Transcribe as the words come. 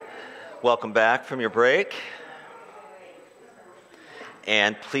Welcome back from your break.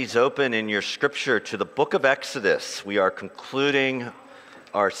 And please open in your scripture to the book of Exodus. We are concluding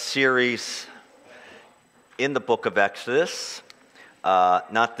our series in the book of Exodus.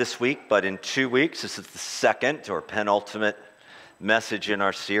 Not this week, but in 2 weeks. This is the second or penultimate message in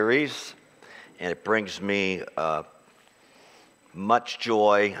our series. And it brings me much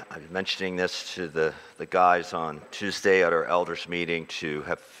joy. I was mentioning this to the guys on Tuesday at our elders meeting, to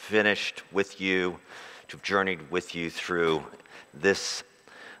have finished with you, to have journeyed with you through this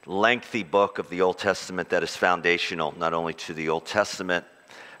lengthy book of the Old Testament that is foundational not only to the Old Testament,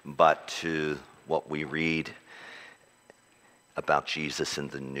 but to what we read about Jesus in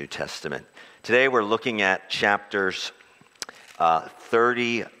the New Testament. Today we're looking at chapters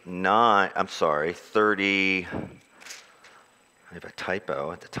 30. I have a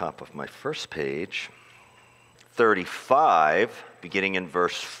typo at the top of my first page. 35, beginning in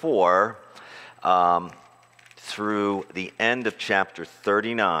verse 4, through the end of chapter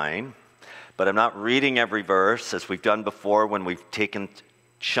 39. But I'm not reading every verse, as we've done before when we've taken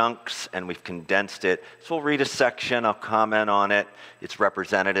chunks and we've condensed it. So we'll read a section, I'll comment on it. It's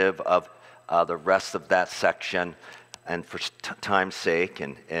representative of the rest of that section. And for time's sake,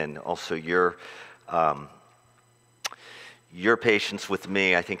 and also your patience with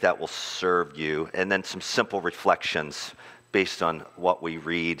me, I think that will serve you. And then some simple reflections based on what we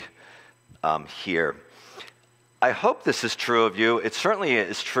read here. I hope this is true of you. It certainly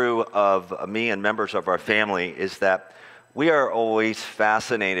is true of me and members of our family, is that we are always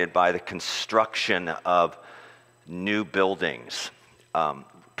fascinated by the construction of new buildings,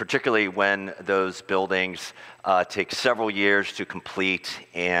 particularly when those buildings take several years to complete,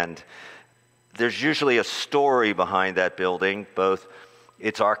 and there's usually a story behind that building, both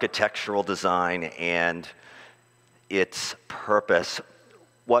its architectural design and its purpose.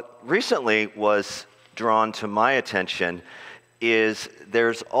 What recently was drawn to my attention is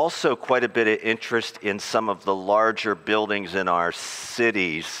there's also quite a bit of interest in some of the larger buildings in our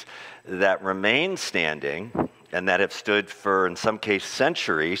cities that remain standing and that have stood for, in some cases,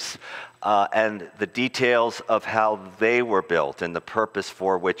 centuries, and the details of how they were built and the purpose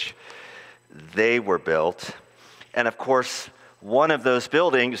for which they were built. And of course, one of those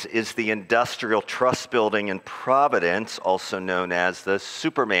buildings is the Industrial Trust Building in Providence, also known as the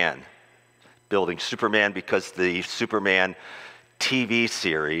Superman building. Superman because the Superman TV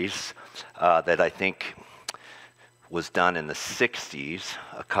series that I think was done in the 60s,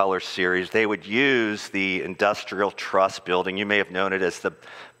 a color series, they would use the Industrial Trust Building. You may have known it as the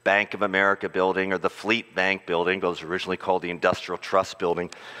Bank of America building or the Fleet Bank building. It was originally called the Industrial Trust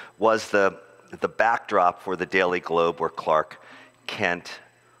Building, was the backdrop for the Daily Globe where Clark Kent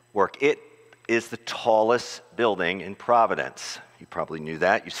worked. It is the tallest building in Providence. You probably knew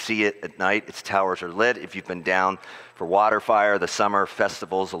that. You see it at night. Its towers are lit. If you've been down for Waterfire, the summer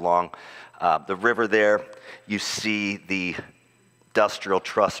festivals along the river there, you see the Industrial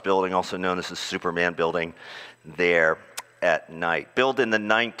Trust Building, also known as the Superman Building, there at night. Built in the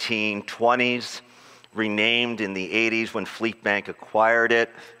 1920s, renamed in the 80s when Fleet Bank acquired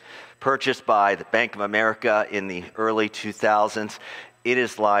it, purchased by the Bank of America in the early 2000s. It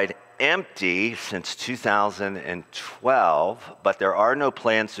has lied empty since 2012, but there are no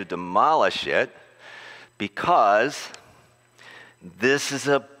plans to demolish it because this is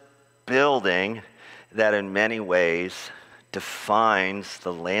a building that in many ways defines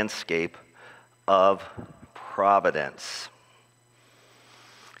the landscape of Providence.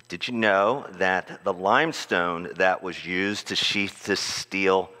 Did you know that the limestone that was used to sheath this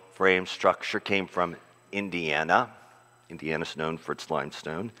steel frame structure came from Indiana? Indiana's known for its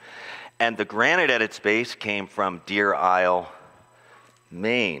limestone. And the granite at its base came from Deer Isle,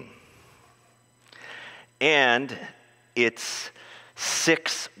 Maine. And its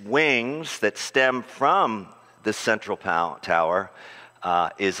 6 wings that stem from the central tower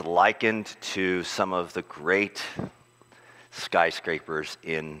is likened to some of the great skyscrapers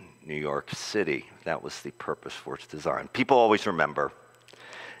in New York City. That was the purpose for its design. People always remember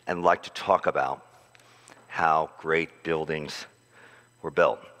and like to talk about how great buildings were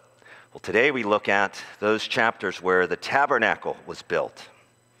built. Well, today we look at those chapters where the tabernacle was built.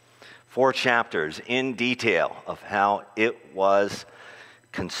 4 chapters in detail of how it was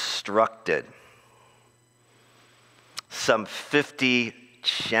constructed. Some 50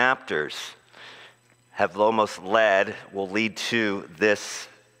 chapters will lead to this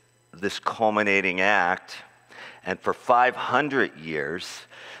culminating act. And for 500 years,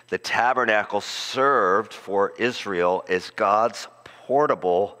 the tabernacle served for Israel as God's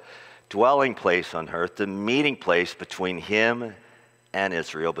portable dwelling place on earth, the meeting place between him and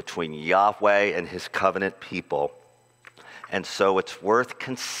Israel, between Yahweh and his covenant people. And so it's worth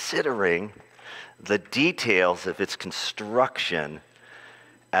considering the details of its construction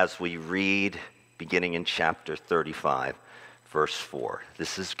as we read beginning in chapter 35, verse 4.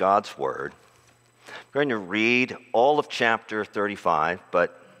 This is God's word. I'm going to read all of chapter 35,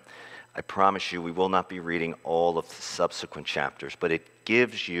 but I promise you we will not be reading all of the subsequent chapters, but it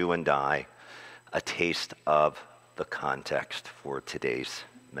gives you and I a taste of the context for today's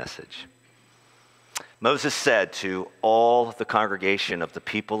message. Moses said to all the congregation of the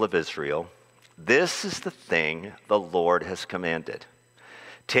people of Israel, "This is the thing the Lord has commanded.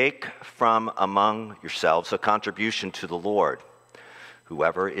 Take from among yourselves a contribution to the Lord.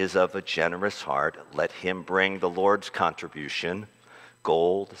 Whoever is of a generous heart, let him bring the Lord's contribution,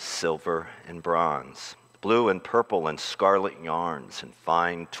 gold, silver, and bronze, blue and purple and scarlet yarns, and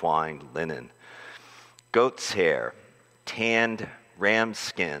fine twined linen, goat's hair, tanned ram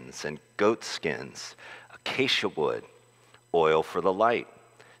skins and goat skins, acacia wood, oil for the light,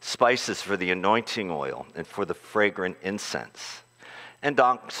 spices for the anointing oil and for the fragrant incense, and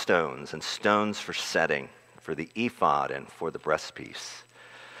onyx stones and stones for setting, for the ephod and for the breastpiece.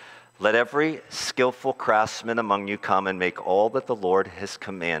 Let every skillful craftsman among you come and make all that the Lord has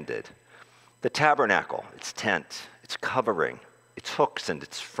commanded: the tabernacle, its tent, its covering, its hooks and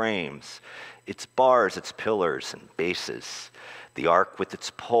its frames, its bars, its pillars and bases, the ark with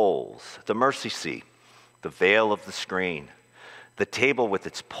its poles, the mercy seat, the veil of the screen, the table with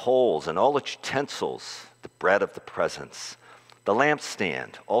its poles and all its utensils, the bread of the presence, the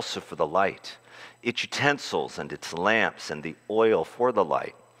lampstand also for the light, its utensils and its lamps, and the oil for the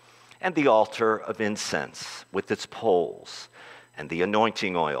light, and the altar of incense with its poles, and the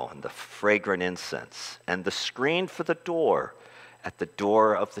anointing oil and the fragrant incense, and the screen for the door at the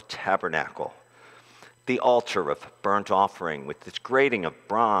door of the tabernacle, the altar of burnt offering with its grating of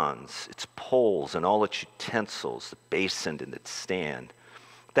bronze, its poles and all its utensils, the basin and its stand,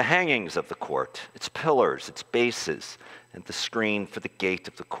 the hangings of the court, its pillars, its bases, and the screen for the gate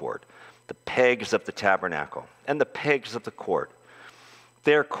of the court, the pegs of the tabernacle, and the pegs of the court,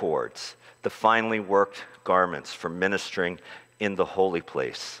 their cords, the finely worked garments for ministering in the holy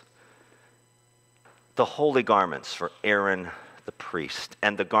place, the holy garments for Aaron the priest,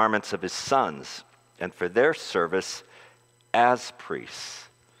 and the garments of his sons, and for their service as priests.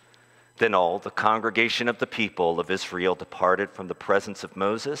 Then all the congregation of the people of Israel departed from the presence of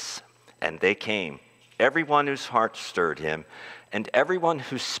Moses, and they came, everyone whose heart stirred him, and everyone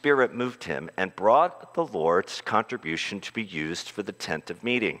whose spirit moved him, and brought the Lord's contribution to be used for the tent of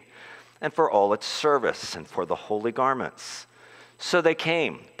meeting, and for all its service, and for the holy garments. So they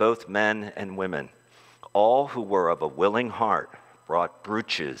came, both men and women. All who were of a willing heart brought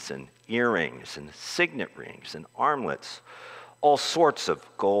brooches and earrings and signet rings and armlets, all sorts of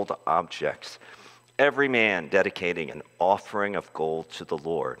gold objects, every man dedicating an offering of gold to the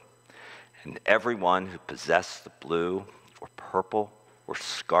Lord. And everyone who possessed the blue or purple or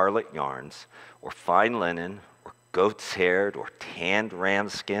scarlet yarns or fine linen or goat's hair or tanned ram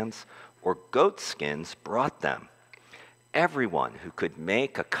skins or goat skins brought them. Everyone who could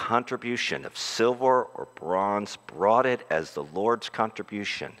make a contribution of silver or bronze brought it as the Lord's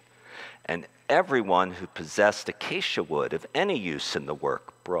contribution. And everyone who possessed acacia wood of any use in the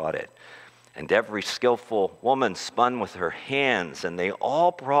work brought it. And every skillful woman spun with her hands, and they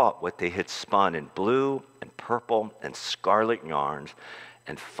all brought what they had spun in blue and purple and scarlet yarns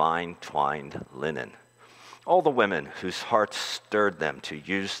and fine twined linen. All the women whose hearts stirred them to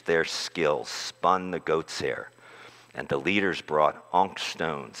use their skill spun the goat's hair. And the leaders brought onyx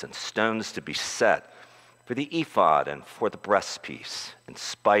stones and stones to be set for the ephod and for the breastpiece, and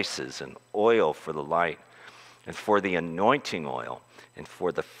spices and oil for the light, and for the anointing oil, and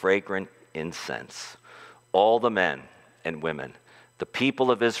for the fragrant incense. All the men and women, the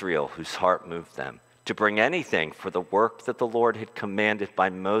people of Israel whose heart moved them, to bring anything for the work that the Lord had commanded by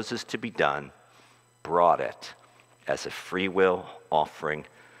Moses to be done, brought it as a freewill offering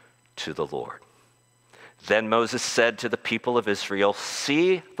to the Lord. Then Moses said to the people of Israel,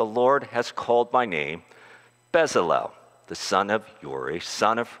 "See, the Lord has called my name Bezalel, the son of Uri,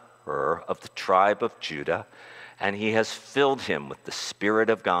 son of Hur, of the tribe of Judah, and he has filled him with the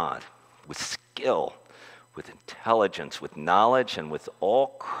Spirit of God, with skill, with intelligence, with knowledge, and with all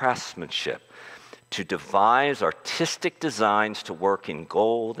craftsmanship, to devise artistic designs to work in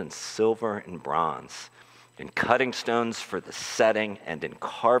gold and silver and bronze, in cutting stones for the setting, and in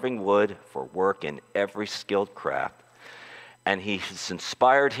carving wood for work in every skilled craft. And he has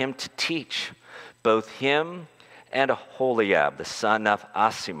inspired him to teach, both him and Aholiab, the son of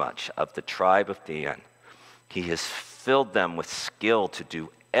Ahisamach of the tribe of Dan. He has filled them with skill to do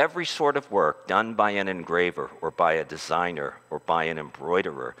every sort of work done by an engraver or by a designer or by an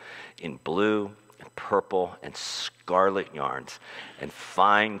embroiderer in blue and purple and scarlet yarns and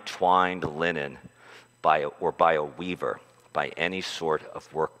fine twined linen by a weaver, by any sort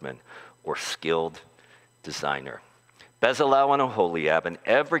of workman or skilled designer. Bezalel and Oholiab and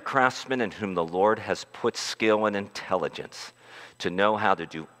every craftsman in whom the Lord has put skill and intelligence to know how to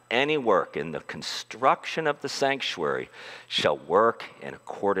do any work in the construction of the sanctuary shall work in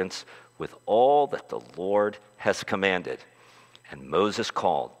accordance with all that the Lord has commanded. And Moses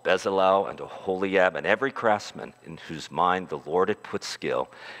called Bezalel and Oholiab and every craftsman in whose mind the Lord had put skill,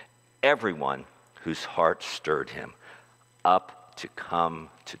 everyone whose heart stirred him, up to come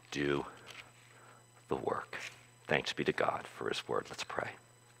to do the work. Thanks be to God for his word. Let's pray.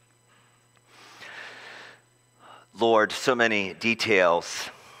 Lord, so many details,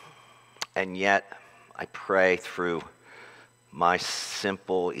 and yet I pray through my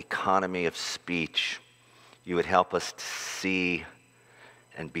simple economy of speech, you would help us to see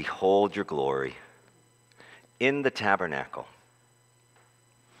and behold your glory in the tabernacle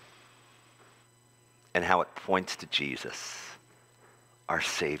and how it points to Jesus, our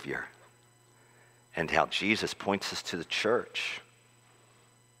Savior, and how Jesus points us to the church,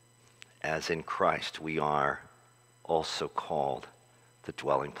 as in Christ we are also called the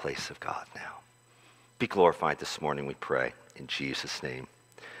dwelling place of God now. Be glorified this morning, we pray, in Jesus' name.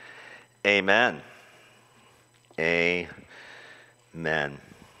 Amen. Amen.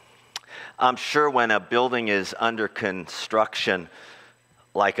 I'm sure when a building is under construction,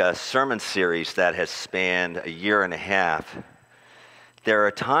 like a sermon series that has spanned a year and a half, there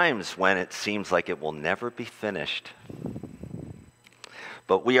are times when it seems like it will never be finished.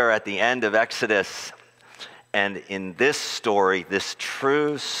 But we are at the end of Exodus, and in this story, this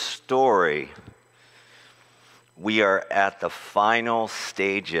true story, we are at the final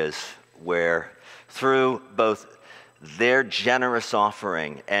stages where through both their generous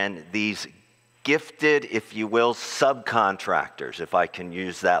offering and these gifted, if you will, subcontractors, if I can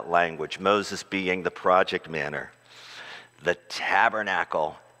use that language, Moses being the project manager, the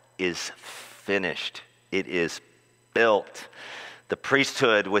tabernacle is finished. It is built. The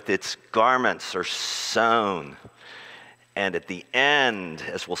priesthood with its garments are sewn. And at the end,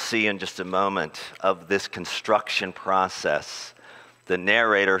 as we'll see in just a moment, of this construction process, the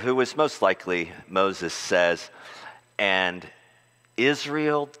narrator, who is most likely Moses, says, and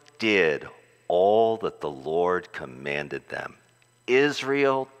Israel did all that the Lord commanded them.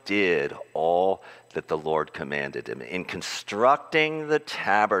 Israel did all that the Lord commanded him. In constructing the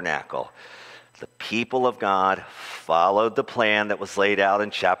tabernacle, the people of God followed the plan that was laid out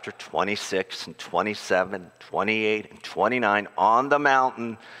in chapter 26 and 27, 28, and 29 on the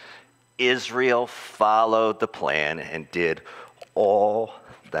mountain. Israel followed the plan and did all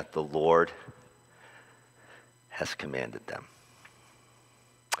that the Lord has commanded them.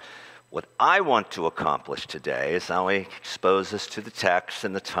 What I want to accomplish today is not only expose us to the text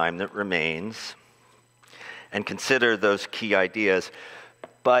and the time that remains and consider those key ideas,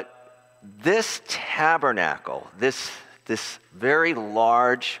 but this tabernacle, this very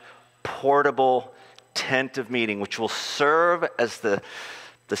large, portable tent of meeting, which will serve as the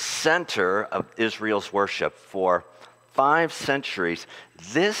center of Israel's worship for 5 centuries,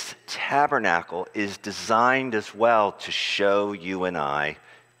 this tabernacle is designed as well to show you and I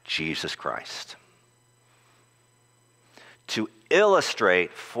Jesus Christ, to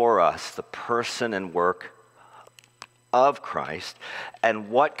illustrate for us the person and work of Christ and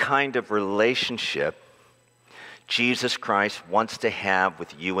what kind of relationship Jesus Christ wants to have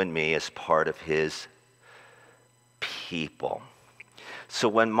with you and me as part of his people. So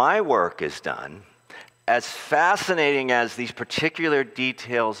when my work is done, as fascinating as these particular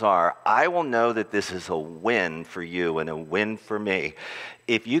details are, I will know that this is a win for you and a win for me.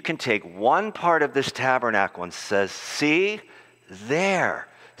 If you can take one part of this tabernacle and says, see, there,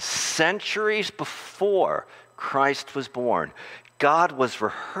 centuries before Christ was born, God was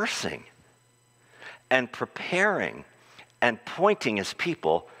rehearsing and preparing and pointing his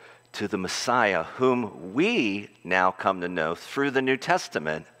people to the Messiah, whom we now come to know through the New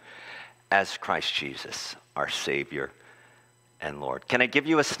Testament as Christ Jesus, our Savior and Lord. Can I give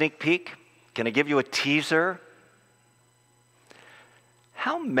you a sneak peek? Can I give you a teaser?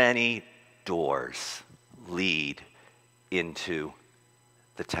 How many doors lead into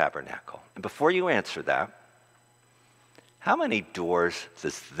the tabernacle? And before you answer that, how many doors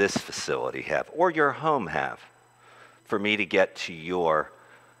does this facility have, or your home have, for me to get to your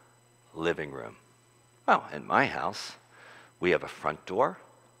living room? Well, in my house, we have a front door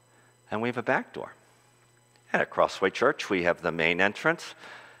and we have a back door. And at Crossway Church, we have the main entrance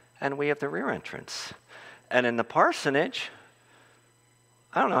and we have the rear entrance. And in the parsonage,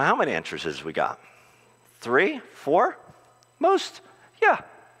 I don't know how many entrances we got. 3, 4? Most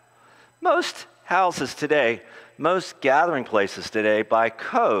houses today, most gathering places today by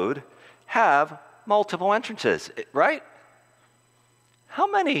code have multiple entrances, right?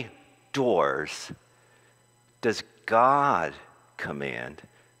 How many doors does God command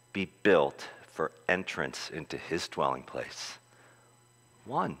be built for entrance into his dwelling place?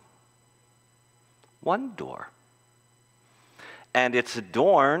 One. One door. And it's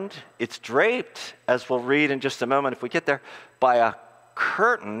adorned, it's draped, as we'll read in just a moment if we get there, by a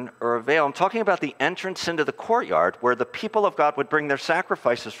curtain or a veil. I'm talking about the entrance into the courtyard where the people of God would bring their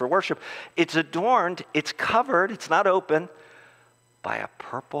sacrifices for worship. It's adorned, it's covered, it's not open, by a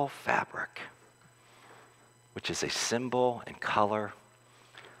purple fabric, which is a symbol and color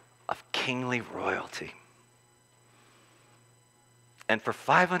of kingly royalty. And for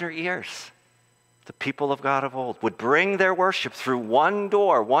 500 years, the people of God of old would bring their worship through one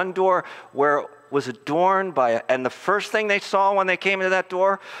door where it was adorned by, and the first thing they saw when they came into that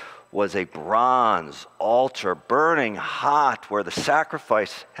door was a bronze altar burning hot where the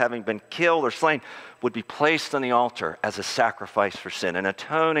sacrifice, having been killed or slain, would be placed on the altar as a sacrifice for sin, an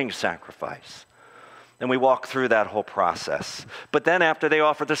atoning sacrifice. And we walk through that whole process. But then after they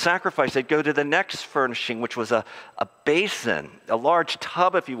offered the sacrifice, they'd go to the next furnishing, which was a basin, a large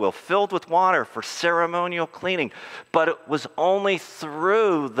tub, if you will, filled with water for ceremonial cleaning. But it was only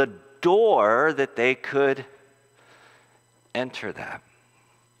through the door that they could enter that.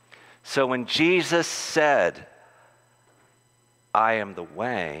 So when Jesus said, I am the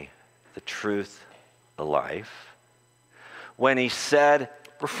way, the truth, the life, when he said,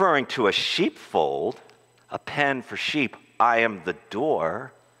 referring to a sheepfold, a pen for sheep, I am the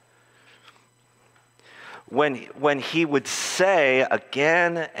door. When he would say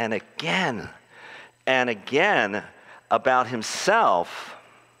again and again and again about himself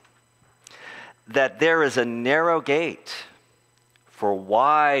that there is a narrow gate, for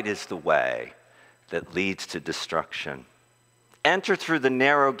wide is the way that leads to destruction. Enter through the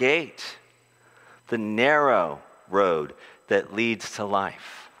narrow gate, the narrow road that leads to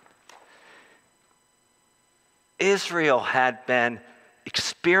life. Israel had been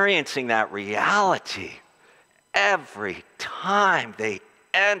experiencing that reality every time they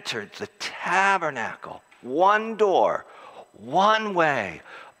entered the tabernacle. One door, one way,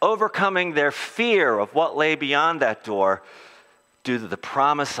 overcoming their fear of what lay beyond that door due to the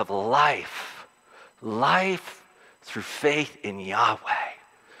promise of life. Life through faith in Yahweh.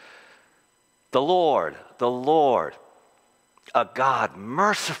 The Lord, a God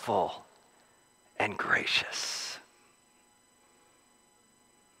merciful and gracious.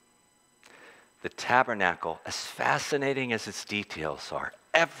 The tabernacle, as fascinating as its details are,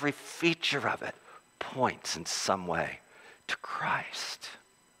 every feature of it points in some way to Christ.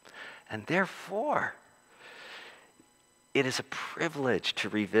 And therefore, it is a privilege to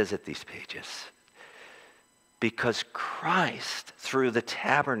revisit these pages because Christ, through the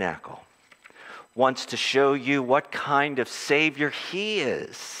tabernacle, wants to show you what kind of Savior he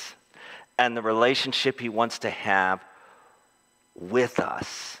is and the relationship he wants to have with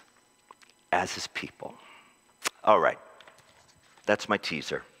us as his people. All right, that's my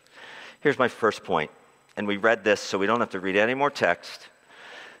teaser. Here's my first point, and we read this so we don't have to read any more text.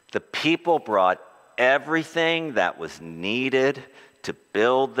 The people brought everything that was needed to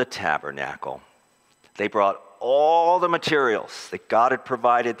build the tabernacle. They brought all the materials that God had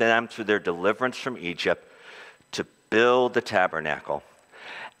provided them through their deliverance from Egypt to build the tabernacle.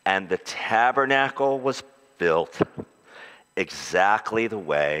 And the tabernacle was built exactly the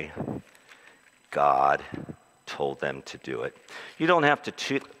way God told them to do it. You don't have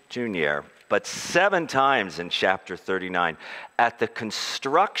to tune near, but 7 times in chapter 39, at the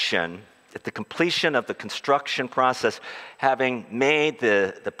completion of the construction process, having made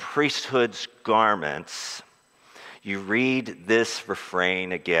the priesthood's garments, you read this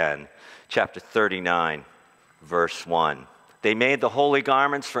refrain again, chapter 39, verse 1. They made the holy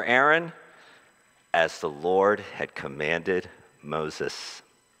garments for Aaron as the Lord had commanded Moses.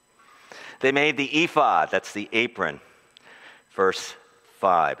 They made the ephod, that's the apron, verse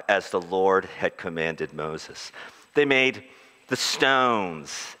 5, as the Lord had commanded Moses. They made the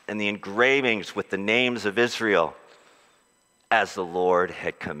stones and the engravings with the names of Israel as the Lord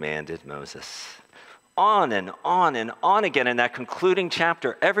had commanded Moses. On and on and on again in that concluding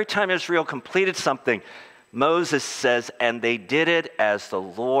chapter, every time Israel completed something, Moses says, and they did it as the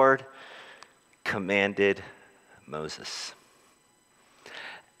Lord commanded Moses.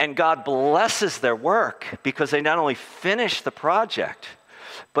 And God blesses their work because they not only finish the project,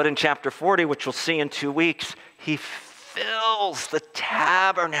 but in chapter 40, which we'll see in 2 weeks, he fills the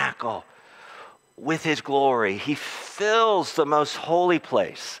tabernacle with his glory. He fills the most holy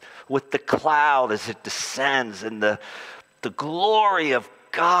place with the cloud as it descends, and the glory of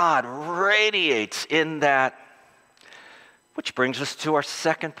God radiates in that. Which brings us to our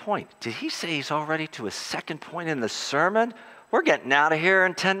second point. Did he say he's already to his second point in the sermon? We're getting out of here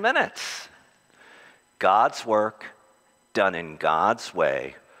in 10 minutes. God's work, done in God's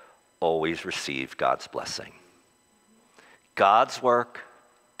way, always receives God's blessing. God's work,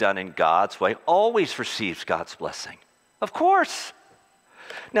 done in God's way, always receives God's blessing. Of course.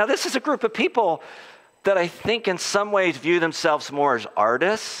 Now, this is a group of people that I think in some ways view themselves more as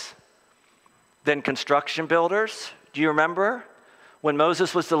artists than construction builders. Do you remember when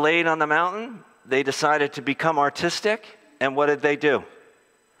Moses was delayed on the mountain? They decided to become artistic. And what did they do?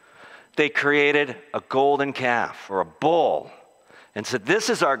 They created a golden calf or a bull and said, "This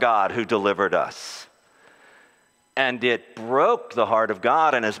is our God who delivered us." And it broke the heart of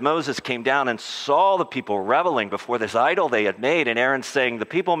God. And as Moses came down and saw the people reveling before this idol they had made, and Aaron saying, "The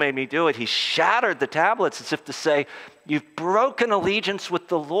people made me do it," he shattered the tablets as if to say, "You've broken allegiance with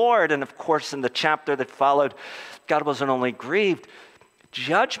the Lord." And of course, in the chapter that followed, God wasn't only grieved,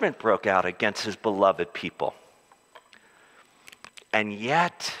 judgment broke out against his beloved people. And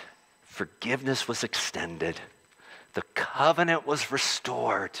yet, forgiveness was extended. The covenant was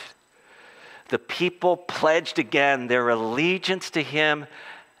restored. The people pledged again their allegiance to him.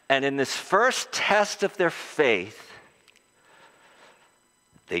 And in this first test of their faith,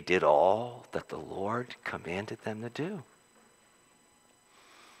 they did all that the Lord commanded them to do.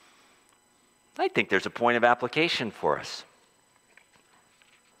 I think there's a point of application for us.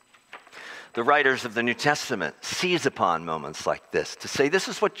 The writers of the New Testament seize upon moments like this to say, this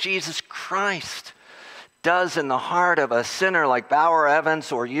is what Jesus Christ does in the heart of a sinner like Bauer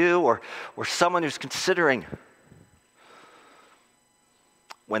Evans or you or someone who's considering.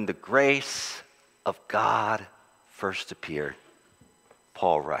 When the grace of God first appeared,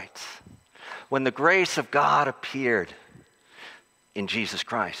 Paul writes, when the grace of God appeared in Jesus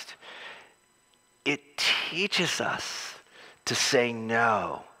Christ, it teaches us to say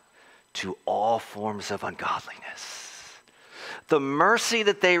no to all forms of ungodliness. The mercy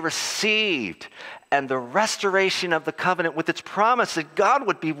that they received and the restoration of the covenant with its promise that God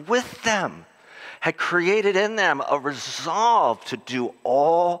would be with them had created in them a resolve to do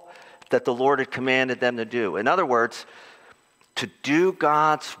all that the Lord had commanded them to do. In other words, to do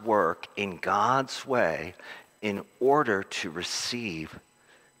God's work in God's way in order to receive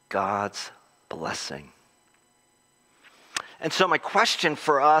God's blessing. And so my question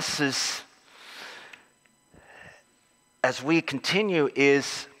for us is, as we continue,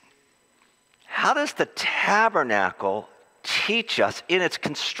 is how does the tabernacle teach us in its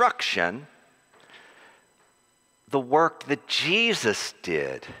construction the work that Jesus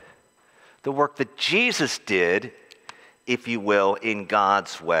did? The work that Jesus did, if you will, in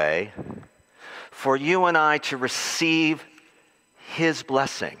God's way, for you and I to receive his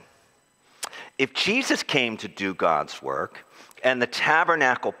blessing. If Jesus came to do God's work, and the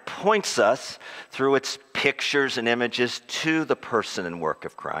tabernacle points us through its pictures and images to the person and work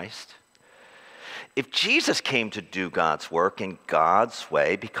of Christ, if Jesus came to do God's work in God's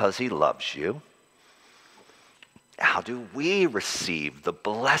way because he loves you, how do we receive the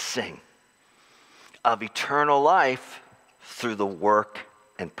blessing of eternal life through the work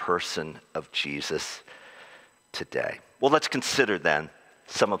and person of Jesus today? Well, let's consider then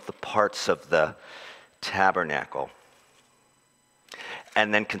some of the parts of the tabernacle,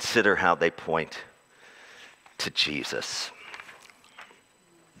 and then consider how they point to Jesus.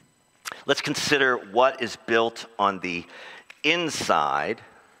 Let's consider what is built on the inside,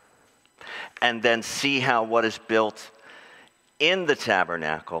 and then see how what is built in the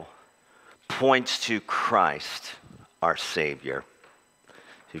tabernacle points to Christ, our Savior,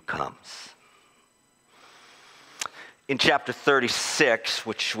 who comes. In chapter 36,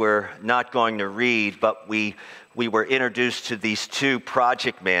 which we're not going to read, but we were introduced to these two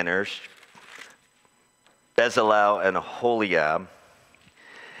project managers, Bezalel and Aholiab.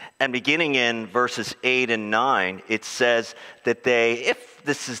 And beginning in verses 8 and 9, it says that they, if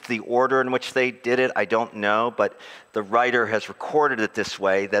this is the order in which they did it, I don't know, but the writer has recorded it this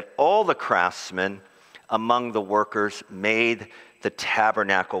way, that all the craftsmen among the workers made the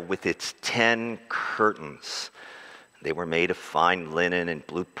tabernacle with its 10 curtains. They were made of fine linen and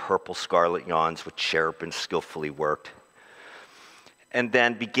blue, purple, scarlet yawns, which cherubim skillfully worked. And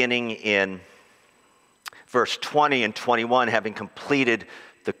then beginning in verse 20 and 21, having completed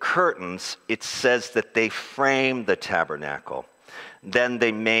the curtains, it says that they framed the tabernacle. Then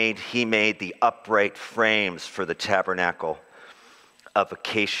he made the upright frames for the tabernacle of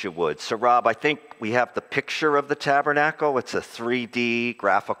acacia wood. So Rob, I think we have the picture of the tabernacle. It's a 3D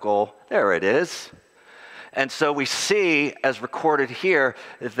graphical. There it is. And so we see, as recorded here,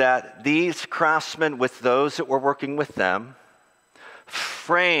 that these craftsmen, with those that were working with them,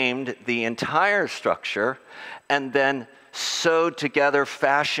 framed the entire structure and then sewed together,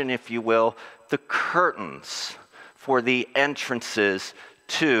 fashion, if you will, the curtains for the entrances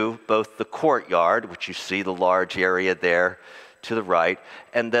to both the courtyard, which you see the large area there to the right,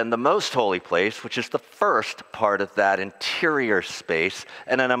 and then the most holy place, which is the first part of that interior space,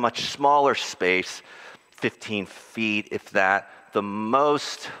 and in a much smaller space, 15 feet, if that, the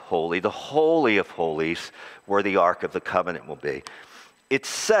most holy, the Holy of Holies, where the Ark of the Covenant will be. It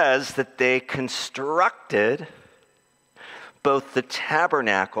says that they constructed both the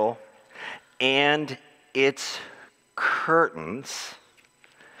tabernacle and its curtains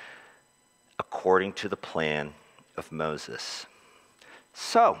according to the plan of Moses.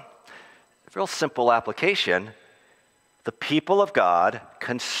 So, a real simple application. The people of God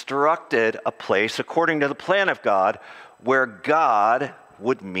constructed a place according to the plan of God where God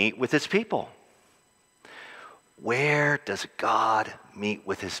would meet with his people. Where does God meet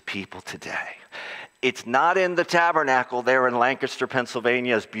with his people today? It's not in the tabernacle there in Lancaster,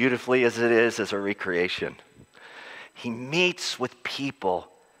 Pennsylvania, as beautifully as it is as a recreation. He meets with people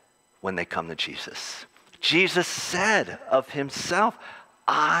when they come to Jesus. Jesus said of himself,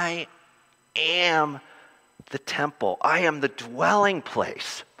 I am the temple. I am the dwelling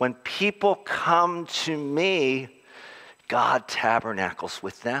place. When people come to me, God tabernacles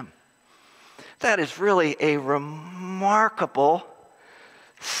with them. That is really a remarkable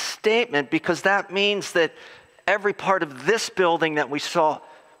statement, because that means that every part of this building that we saw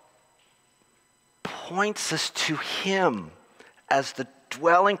points us to him as the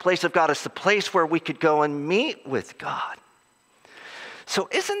dwelling place of God, as the place where we could go and meet with God. So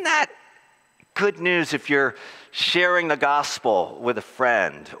isn't that good news if you're sharing the gospel with a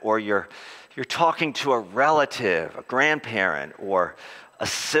friend, or you're talking to a relative, a grandparent, or a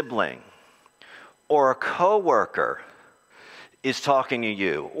sibling, or a coworker is talking to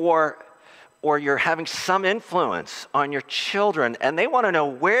you, or you're having some influence on your children, and they want to know,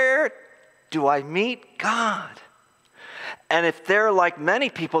 where do I meet God? And if they're like many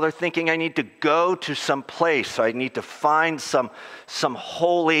people, they're thinking, I need to go to some place, I need to find some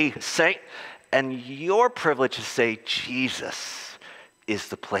holy saint. And your privilege is to say, Jesus is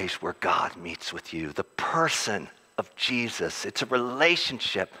the place where God meets with you, the person of Jesus. It's a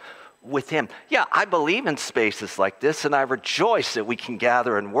relationship with him. Yeah, I believe in spaces like this, and I rejoice that we can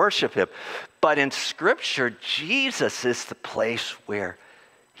gather and worship him. But in Scripture, Jesus is the place where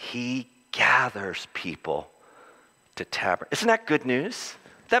he gathers people to tabernacle. Isn't that good news?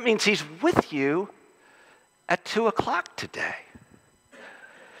 That means he's with you at 2:00 today.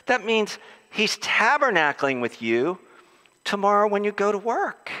 That means he's tabernacling with you tomorrow when you go to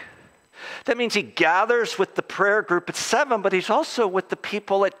work. That means he gathers with the prayer group at 7, but he's also with the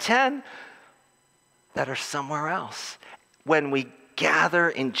people at 10 that are somewhere else. When we gather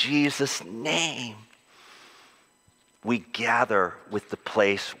in Jesus' name, we gather with the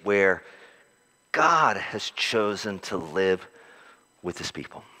place where God has chosen to live with his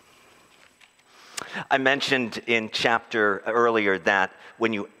people. I mentioned in chapter earlier that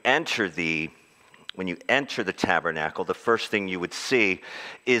when you enter the tabernacle, the first thing you would see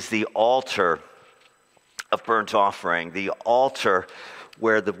is the altar of burnt offering, the altar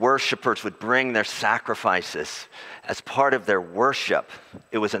where the worshipers would bring their sacrifices as part of their worship.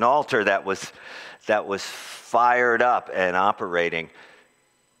 It was an altar that was fired up and operating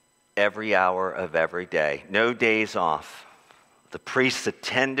every hour of every day, no days off. The priests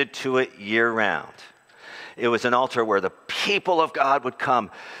attended to it year-round. It was an altar where the people of God would come,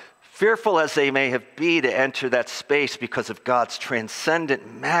 fearful as they may have been, to enter that space because of God's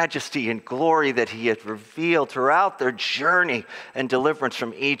transcendent majesty and glory that he had revealed throughout their journey and deliverance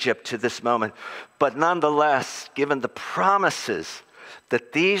from Egypt to this moment. But nonetheless, given the promises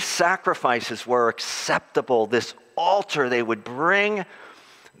that these sacrifices were acceptable, this altar, they would bring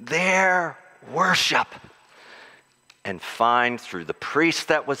their worship and find through the priest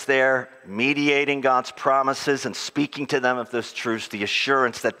that was there, mediating God's promises and speaking to them of those truths, the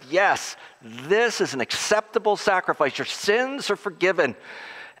assurance that, yes, this is an acceptable sacrifice. Your sins are forgiven,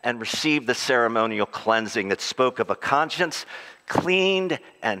 and receive the ceremonial cleansing that spoke of a conscience, cleaned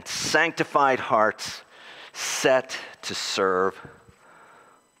and sanctified hearts set to serve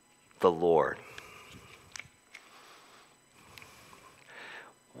the Lord.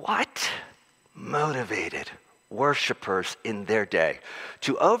 What motivated worshipers in their day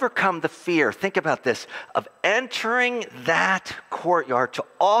to overcome the fear, think about this, of entering that courtyard to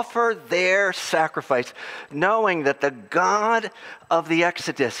offer their sacrifice, knowing that the God of the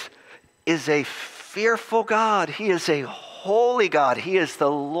Exodus is a fearful God. He is a holy God. He is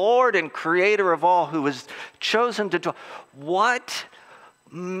the Lord and creator of all, who was chosen to do. What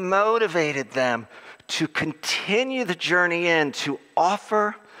motivated them to continue the journey in, to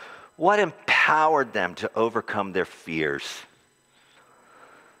offer? What empowered them to overcome their fears?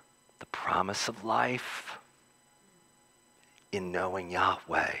 The promise of life in knowing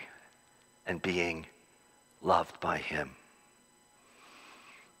Yahweh and being loved by him.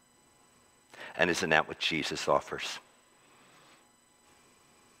 And isn't that what Jesus offers?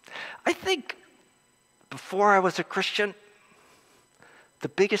 I think before I was a Christian, the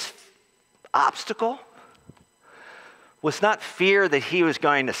biggest obstacle was not fear that he was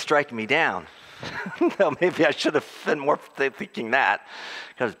going to strike me down. No, maybe I should have been more thinking that,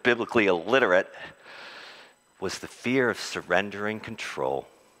 because I was biblically illiterate. Was the fear of surrendering control.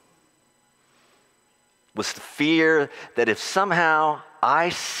 Was the fear that if somehow I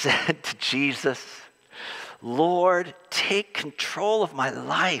said to Jesus, Lord, take control of my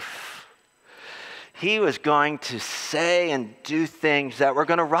life, he was going to say and do things that were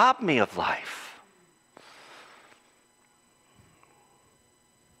going to rob me of life.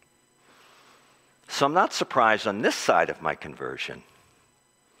 So I'm not surprised on this side of my conversion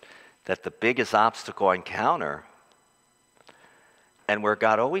that the biggest obstacle I encounter, and where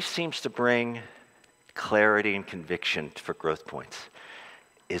God always seems to bring clarity and conviction for growth points,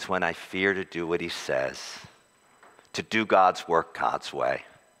 is when I fear to do what he says, to do God's work God's way.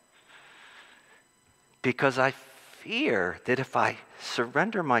 Because I fear that if I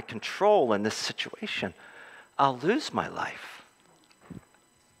surrender my control in this situation, I'll lose my life.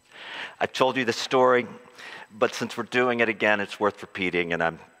 I've told you this story, but since we're doing it again, it's worth repeating, and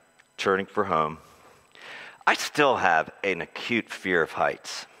I'm turning for home. I still have an acute fear of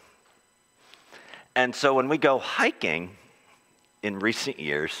heights. And so when we go hiking in recent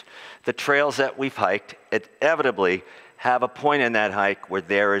years, the trails that we've hiked inevitably have a point in that hike where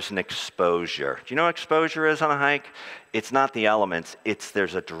there is an exposure. Do you know what exposure is on a hike? It's not the elements,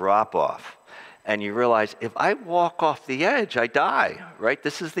 there's a drop-off. And you realize, if I walk off the edge, I die, right?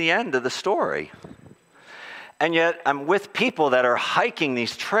 This is the end of the story. And yet I'm with people that are hiking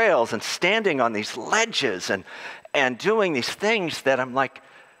these trails and standing on these ledges and doing these things that I'm like,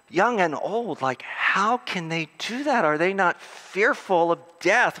 young and old, like, how can they do that? Are they not fearful of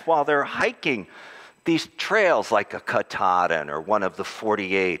death while they're hiking these trails like a Katahdin or one of the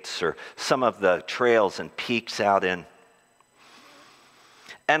 48s or some of the trails and peaks out in?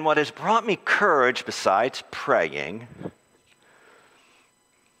 And what has brought me courage, besides praying,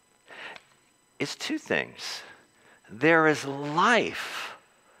 is two things. There is life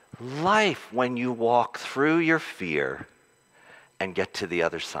when you walk through your fear and get to the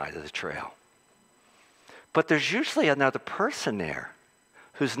other side of the trail. But there's usually another person there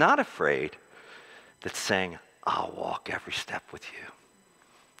who's not afraid, that's saying, I'll walk every step with you.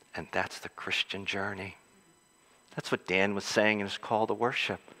 And that's the Christian journey. That's what Dan was saying in his call to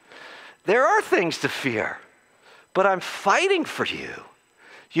worship. There are things to fear, but I'm fighting for you.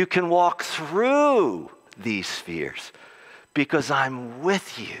 You can walk through these fears because I'm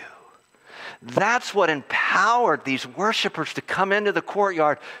with you. That's what empowered these worshipers to come into the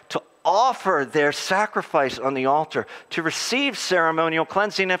courtyard, to offer their sacrifice on the altar, to receive ceremonial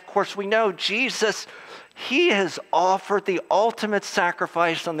cleansing. And of course, we know Jesus, he has offered the ultimate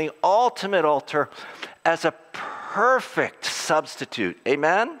sacrifice on the ultimate altar as a perfect substitute.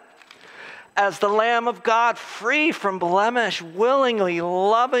 Amen? As the Lamb of God, free from blemish, willingly,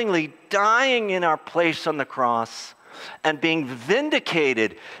 lovingly dying in our place on the cross and being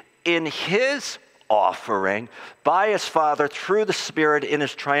vindicated in his offering by his Father through the Spirit in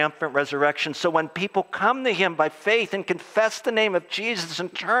his triumphant resurrection. So when people come to him by faith and confess the name of Jesus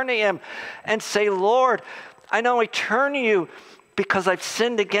and turn to him and say, Lord, I know I turn to you because I've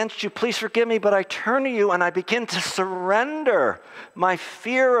sinned against you. Please forgive me, but I turn to you and I begin to surrender my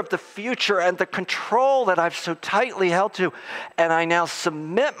fear of the future and the control that I've so tightly held to. And I now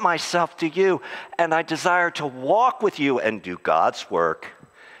submit myself to you, and I desire to walk with you and do God's work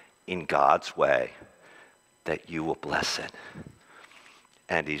in God's way, that you will bless it.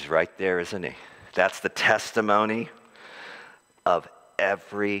 And he's right there, isn't he? That's the testimony of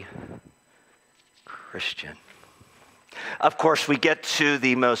every Christian. Of course, we get to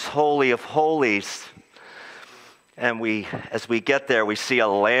the most holy of holies, and as we get there, we see a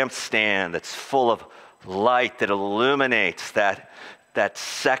lampstand that's full of light that illuminates that that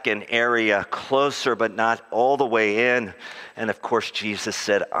second area closer, but not all the way in. And of course, Jesus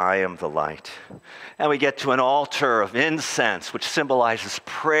said, I am the light. And we get to an altar of incense, which symbolizes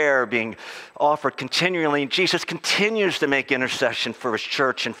prayer being offered continually. And Jesus continues to make intercession for his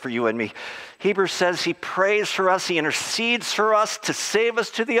church and for you and me. Hebrews says he prays for us, he intercedes for us to save us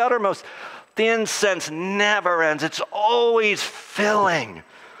to the uttermost. The incense never ends. It's always filling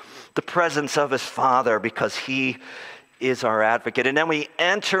the presence of his Father because he is our advocate. And then we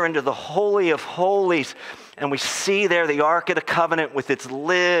enter into the Holy of Holies, and we see there the Ark of the Covenant with its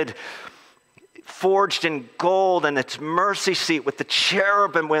lid forged in gold and its mercy seat with the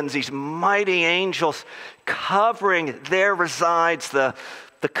cherubim wings, these mighty angels covering. There resides the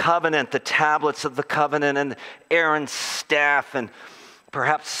covenant, the tablets of the covenant, and Aaron's staff, and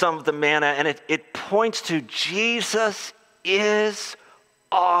perhaps some of the manna. And it points to Jesus is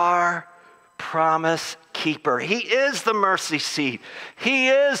our promise keeper. He is the mercy seat. He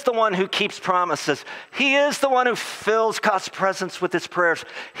is the one who keeps promises. He is the one who fills God's presence with his prayers.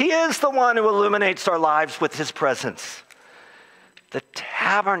 He is the one who illuminates our lives with his presence. The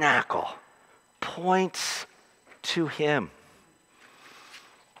tabernacle points to him.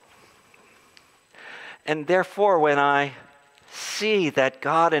 And therefore, when I see that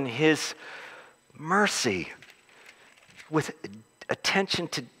God in his mercy, with attention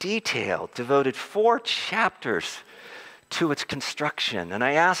to detail, devoted 4 chapters to its construction. And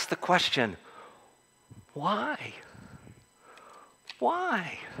I ask the question, why?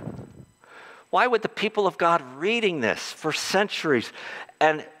 Why? Why would the people of God reading this for centuries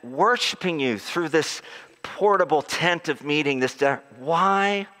and worshiping you through this portable tent of meeting,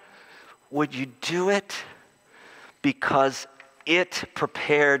 why would you do it? Because it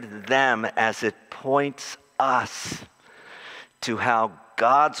prepared them as it points us to how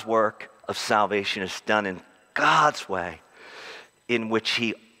God's work of salvation is done in God's way, in which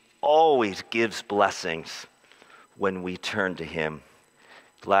he always gives blessings when we turn to him.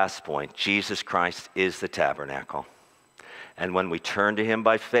 Last point, Jesus Christ is the tabernacle. And when we turn to him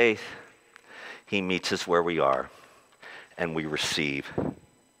by faith, he meets us where we are, and we receive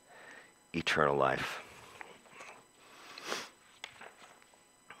eternal life.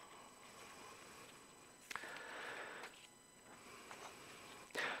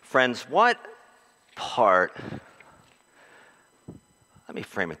 Friends, let me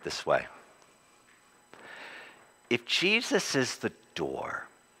frame it this way. If Jesus is the door,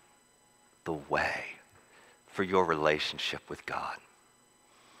 the way for your relationship with God,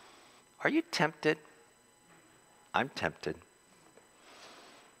 are you tempted? I'm tempted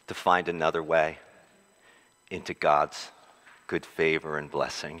to find another way into God's good favor and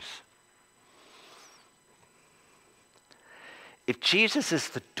blessings. If Jesus is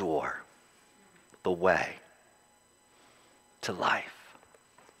the door, the way to life,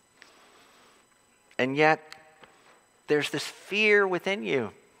 and yet there's this fear within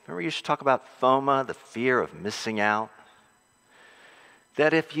you. Remember we used to talk about FOMA, the fear of missing out?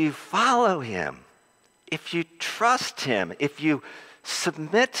 That if you follow him, if you trust him, if you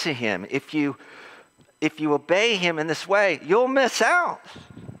submit to him, if you obey him in this way, you'll miss out.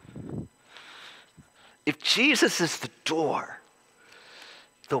 If Jesus is the door,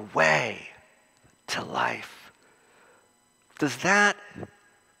 the way to life, does that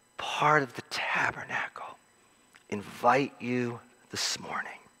part of the tabernacle invite you this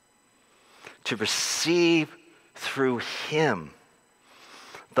morning to receive through him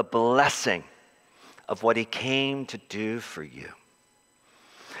the blessing of what he came to do for you,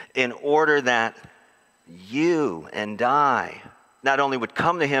 in order that you and I not only would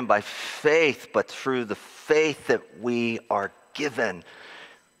come to him by faith, but through the faith that we are given,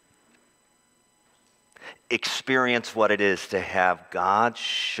 experience what it is to have God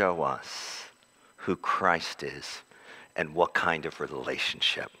show us who Christ is and what kind of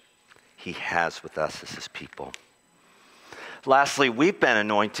relationship he has with us as his people. Lastly, we've been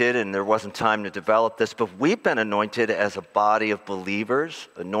anointed, and there wasn't time to develop this, but we've been anointed as a body of believers,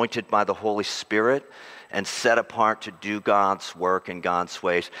 anointed by the Holy Spirit and set apart to do God's work in God's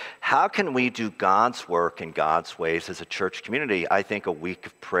ways. How can we do God's work in God's ways as a church community? I think a week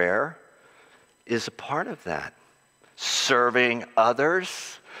of prayer is a part of that. Serving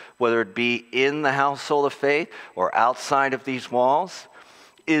others, whether it be in the household of faith or outside of these walls,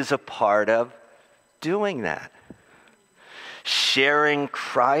 is a part of doing that. Sharing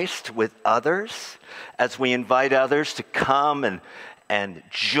Christ with others as we invite others to come and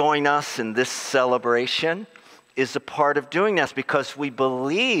join us in this celebration is a part of doing this, because we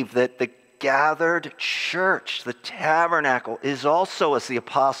believe that the gathered church, the tabernacle, is also, as the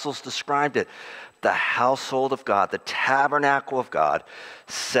apostles described it, the household of God, the tabernacle of God,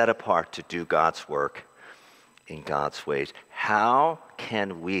 set apart to do God's work in God's ways. How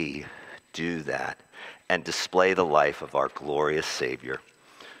can we do that and display the life of our glorious Savior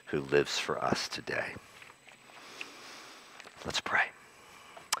who lives for us today? Let's pray.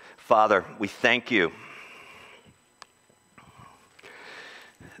 Father, we thank you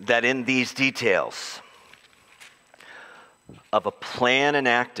that in these details of a plan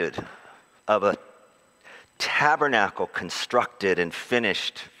enacted, of a tabernacle constructed and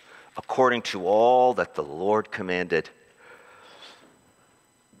finished according to all that the Lord commanded,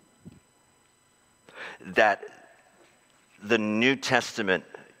 that the New Testament,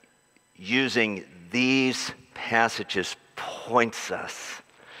 using these passages, points us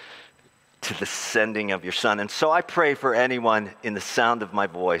to the sending of your Son. And so I pray for anyone in the sound of my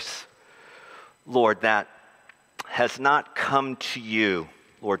voice, Lord, that has not come to you,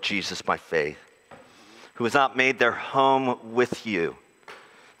 Lord Jesus, by faith, who has not made their home with you,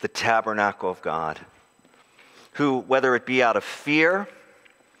 the tabernacle of God, who, whether it be out of fear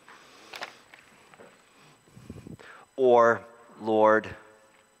or, Lord,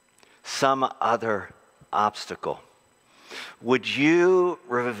 some other obstacle, would you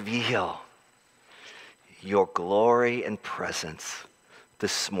reveal your glory and presence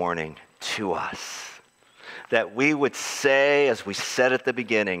this morning to us, that we would say, as we said at the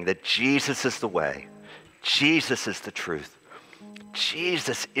beginning, that Jesus is the way, Jesus is the truth,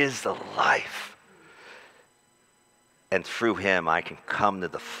 Jesus is the life, and through him I can come to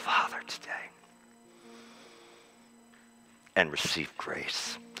the Father today and receive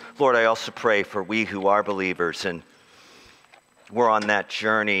grace. Lord, I also pray for we who are believers and we're on that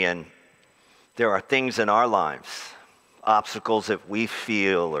journey, and there are things in our lives, obstacles that we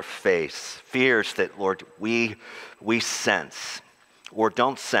feel or face, fears that, Lord, we sense or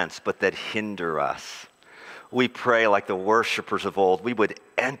don't sense, but that hinder us. We pray like the worshipers of old, we would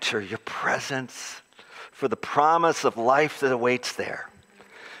enter your presence for the promise of life that awaits there,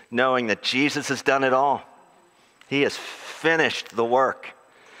 knowing that Jesus has done it all. He has finished the work,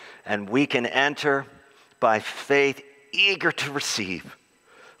 and we can enter by faith, eager to receive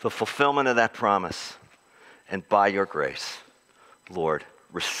the fulfillment of that promise. And by your grace, Lord,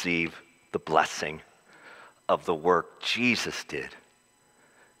 receive the blessing of the work Jesus did.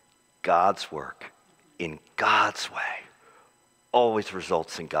 God's work in God's way always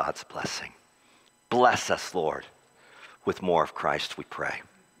results in God's blessing. Bless us, Lord, with more of Christ, we pray,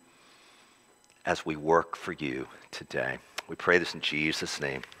 as we work for you today. We pray this in Jesus'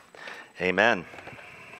 name. Amen.